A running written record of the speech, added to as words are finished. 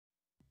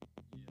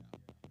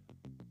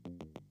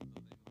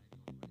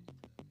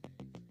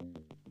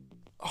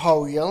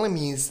How young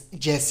is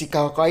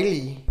Jessica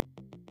Kaylee?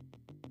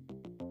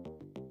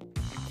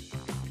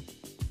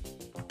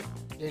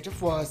 Date of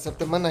birth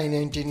September 9,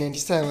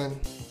 1997.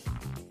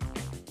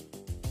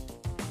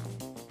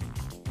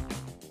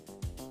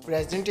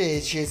 Present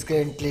age she is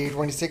currently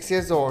 26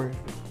 years old.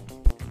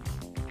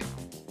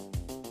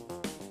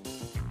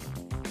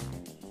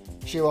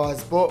 She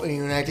was born in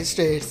United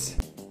States.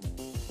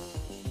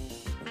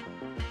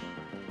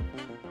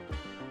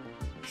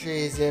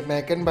 She is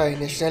American by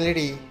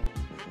nationality.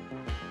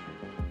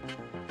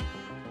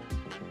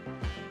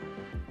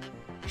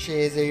 She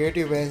is a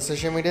YouTuber and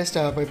social media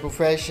star by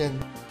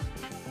profession.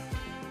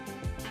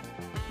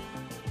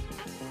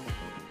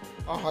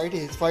 Her height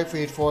is 5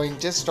 feet 4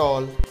 inches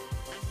tall.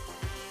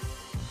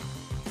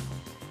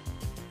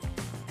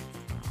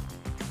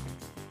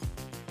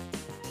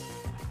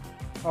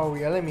 Her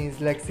real name is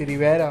Lexi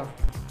Rivera.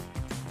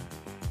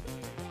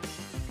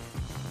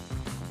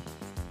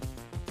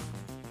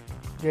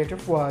 Date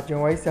of birth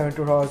January 7,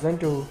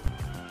 2002.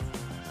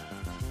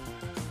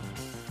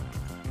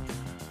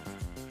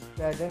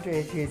 Present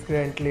age he is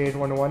currently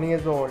 21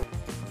 years old.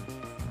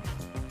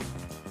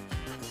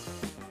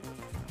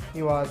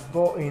 He was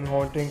born in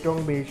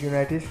Huntington Beach,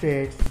 United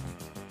States.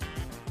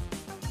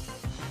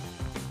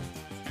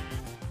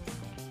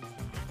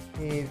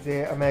 He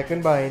is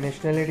American by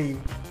nationality.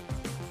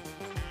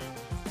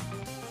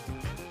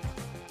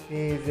 He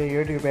is a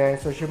YouTuber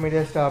and social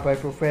media star by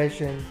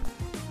profession.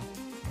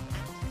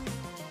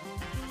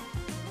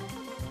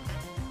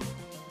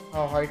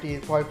 Her height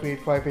is 5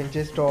 feet 5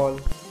 inches tall.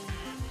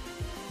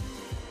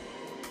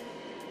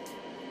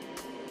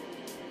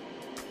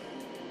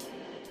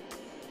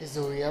 His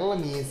real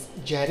name is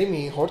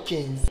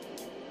Hutchins.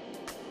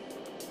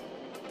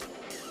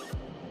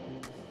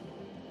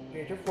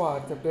 Date of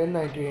birth September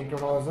 19,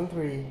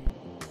 2003.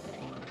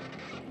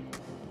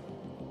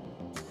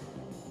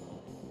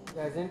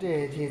 Present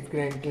age he is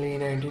currently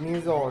 19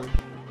 years old.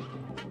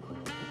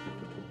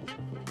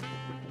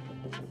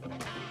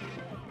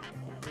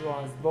 He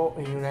was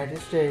born in United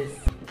States.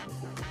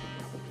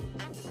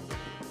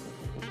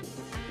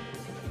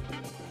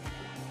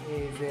 He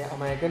is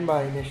American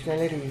by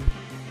nationality.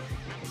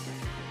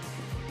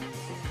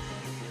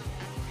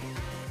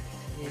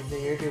 He is a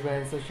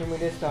YouTuber and social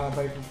media star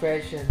by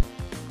profession.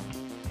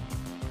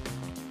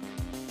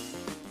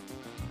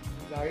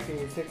 His height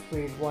is 6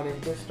 feet 1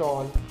 inches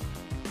tall.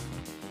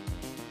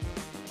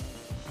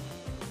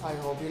 I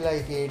hope you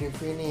like it.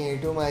 If you're new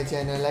to my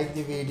channel, like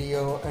the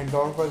video and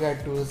don't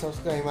forget to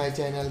subscribe my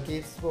channel.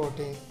 Keep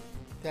supporting.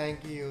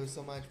 Thank you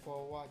so much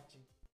for watching.